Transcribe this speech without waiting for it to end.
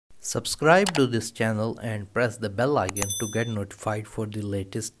Subscribe to this channel and press the bell icon to get notified for the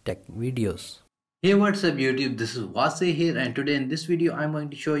latest tech videos. Hey, what's up YouTube, this is Wasay here, and today in this video I'm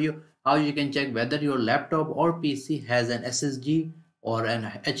going to show you how you can check whether your laptop or PC has an SSD or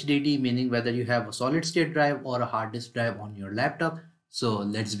an HDD, meaning whether you have a solid state drive or a hard disk drive on your laptop. So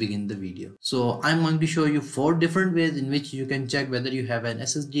let's begin the video. So I'm going to show you 4 different ways in which you can check whether you have an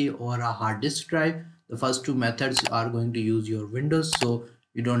SSD or a hard disk drive. The first 2 methods are going to use your Windows, so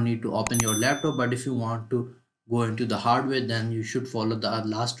you don't need to open your laptop, but if you want to go into the hardware, then you should follow the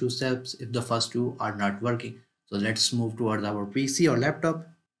last 2 steps if the first 2 are not working. So let's move towards our PC or laptop.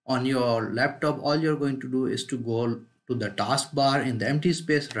 On your laptop, all you're going to do is to go to the taskbar. In the empty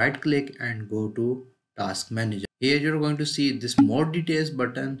space, right click and go to task manager. Here you're going to see this more details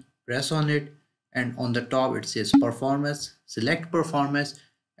button. Press on it, and on the top it says performance. Select performance,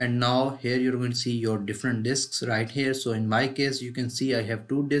 and now here you're going to see your different disks right here. So in my case, you can see I have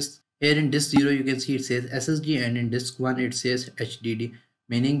 2 disks. Here in disk 0 you can see it says SSD, and in disk 1 it says HDD,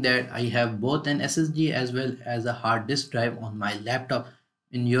 meaning that I have both an SSD as well as a hard disk drive on my laptop.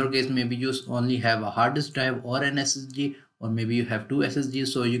 In your case, maybe you only have a hard disk drive or an SSD, or maybe you have 2 SSDs,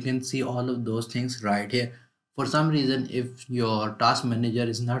 so you can see all of those things right here. For some reason, if your task manager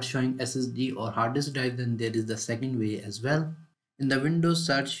is not showing SSD or hard disk drive, then there is the second way as well. In the Windows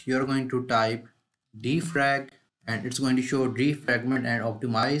search, you're going to type defrag, and it's going to show defragment and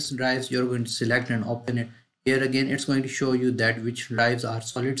optimize drives. You're going to select and open it. Here again, it's going to show you that which drives are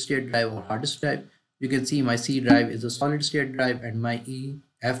solid state drive or hard disk drive. You can see my C drive is a solid state drive and my E,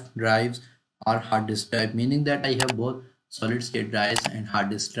 F drives are hard disk drive, meaning that I have both solid state drives and hard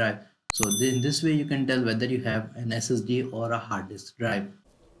disk drive. So in this way you can tell whether you have an SSD or a hard disk drive.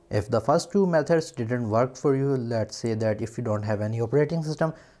 If the first 2 methods didn't work for you, let's say that if you don't have any operating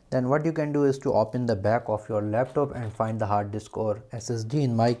system, then what you can do is to open the back of your laptop and find the hard disk or SSD.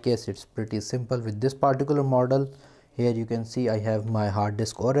 In my case, it's pretty simple with this particular model. Here you can see I have my hard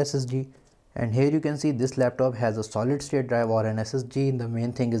disk or SSD, and here you can see this laptop has a solid state drive or an SSD. The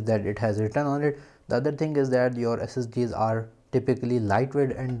main thing is that it has written on it. The other thing is that your SSDs are typically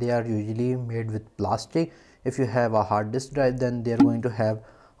lightweight and they are usually made with plastic. If you have a hard disk drive, then they are going to have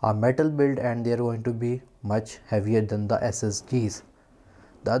a metal build and they are going to be much heavier than the SSDs.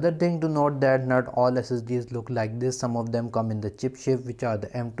 The other thing to note that not all SSDs look like this. Some of them come in the chip shape, which are the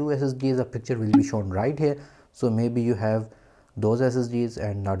M2 SSDs. A picture will be shown right here. So maybe you have those SSDs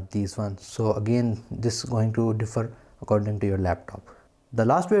and not these ones. So again, this is going to differ according to your laptop. The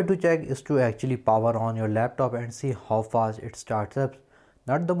last way to check is to actually power on your laptop and see how fast it starts up.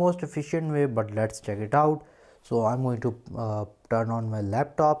 Not the most efficient way, but let's check it out. So I'm going to turn on my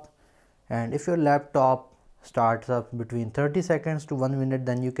laptop, and if your laptop starts up between 30 seconds to 1 minute,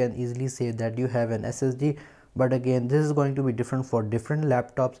 then you can easily say that you have an SSD. But again, this is going to be different for different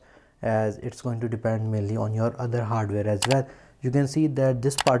laptops, as it's going to depend mainly on your other hardware as well. You can see that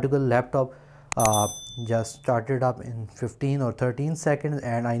this particular laptop just started up in 15 or 13 seconds,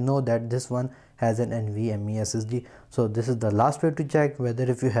 and I know that this one has an NVMe SSD. So this is the last way to check whether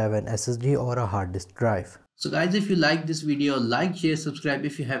if you have an SSD or a hard disk drive. So guys, if you like this video, like, share, subscribe.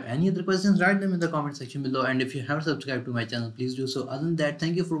 If you have any other questions, write them in the comment section below, and if you haven't subscribed to my channel, please do so. Other than that,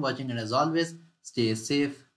 thank you for watching, and as always, stay safe.